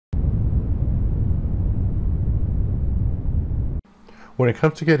When it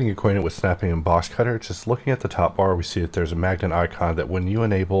comes to getting acquainted with snapping in Boxcutter, just looking at the top bar, we see that there's a magnet icon that when you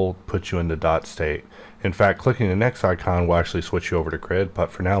enable, puts you in the dot state. In fact, clicking the next icon will actually switch you over to grid,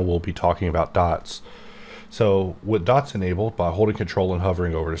 but for now we'll be talking about dots. So with dots enabled, by holding control and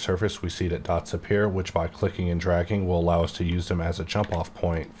hovering over the surface, we see that dots appear, which by clicking and dragging will allow us to use them as a jump off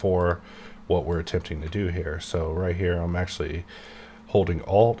point for what we're attempting to do here. So right here I'm actually holding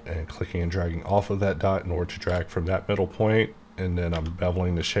Alt and clicking and dragging off of that dot in order to drag from that middle point, and then I'm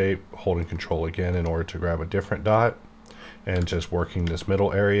beveling the shape, holding control again in order to grab a different dot, and just working this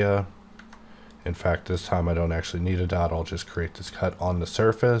middle area. In fact, this time I don't actually need a dot, I'll just create this cut on the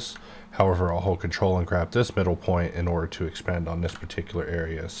surface. However, I'll hold control and grab this middle point in order to expand on this particular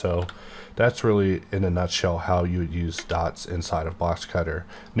area. So that's really, in a nutshell, how you would use dots inside of Boxcutter.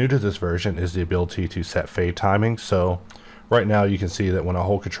 New to this version is the ability to set fade timing. So right now you can see that when I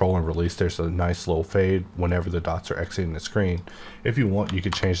hold control and release, there's a nice little fade whenever the dots are exiting the screen. If you want, you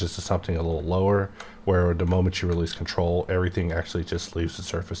could change this to something a little lower, where the moment you release control, everything actually just leaves the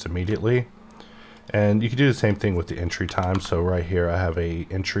surface immediately. And you can do the same thing with the entry time. So right here I have a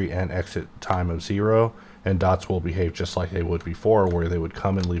entry and exit time of 0, and dots will behave just like they would before, where they would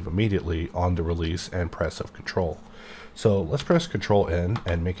come and leave immediately on the release and press of control. So let's press Control N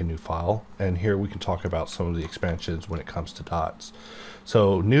and make a new file, and here we can talk about some of the expansions when it comes to dots.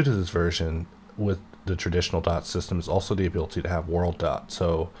 So new to this version with the traditional dot system is also the ability to have world dot.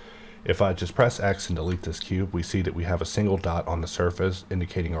 So if I just press X and delete this cube, we see that we have a single dot on the surface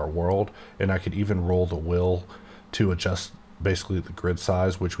indicating our world, and I could even roll the wheel to adjust basically the grid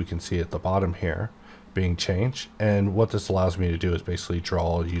size, which we can see at the bottom here being changed. And what this allows me to do is basically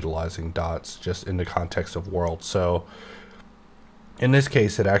draw utilizing dots just in the context of world. So in this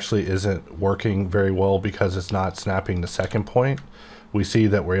case it actually isn't working very well because it's not snapping the second point. We see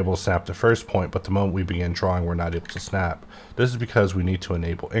that we're able to snap the first point, but the moment we begin drawing we're not able to snap. This is because we need to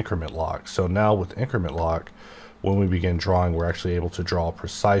enable Increment Lock. So now with Increment Lock, when we begin drawing, we're actually able to draw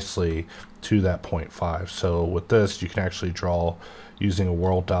precisely to that 0.5. So with this, you can actually draw using a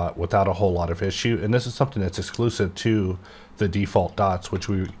world dot without a whole lot of issue. And this is something that's exclusive to the default dots, which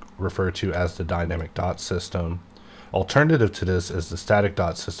we refer to as the dynamic dot system. Alternative to this is the static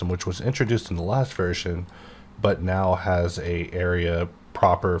dot system, which was introduced in the last version, but now has a area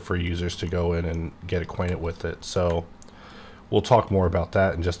proper for users to go in and get acquainted with it. So we'll talk more about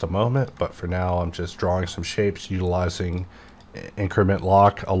that in just a moment, but for now I'm just drawing some shapes utilizing Increment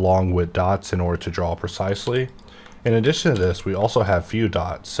Lock along with dots in order to draw precisely. In addition to this, we also have Vue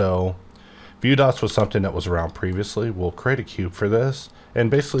Dots. So Vue Dots was something that was around previously. We'll create a cube for this, and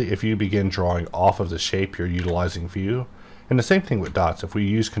basically if you begin drawing off of the shape, you're utilizing Vue. And the same thing with dots. If we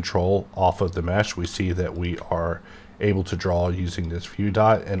use control off of the mesh, we see that we are able to draw using this Vue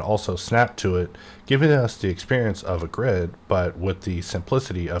dot and also snap to it, giving us the experience of a grid, but with the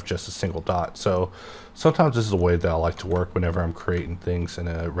simplicity of just a single dot. So sometimes this is a way that I like to work whenever I'm creating things in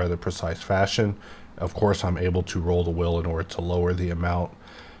a rather precise fashion. Of course, I'm able to roll the wheel in order to lower the amount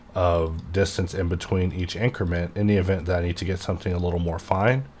of distance in between each increment in the event that I need to get something a little more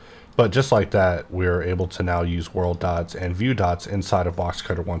fine. But just like that, we're able to now use world dots and Vue dots inside of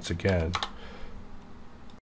Boxcutter once again.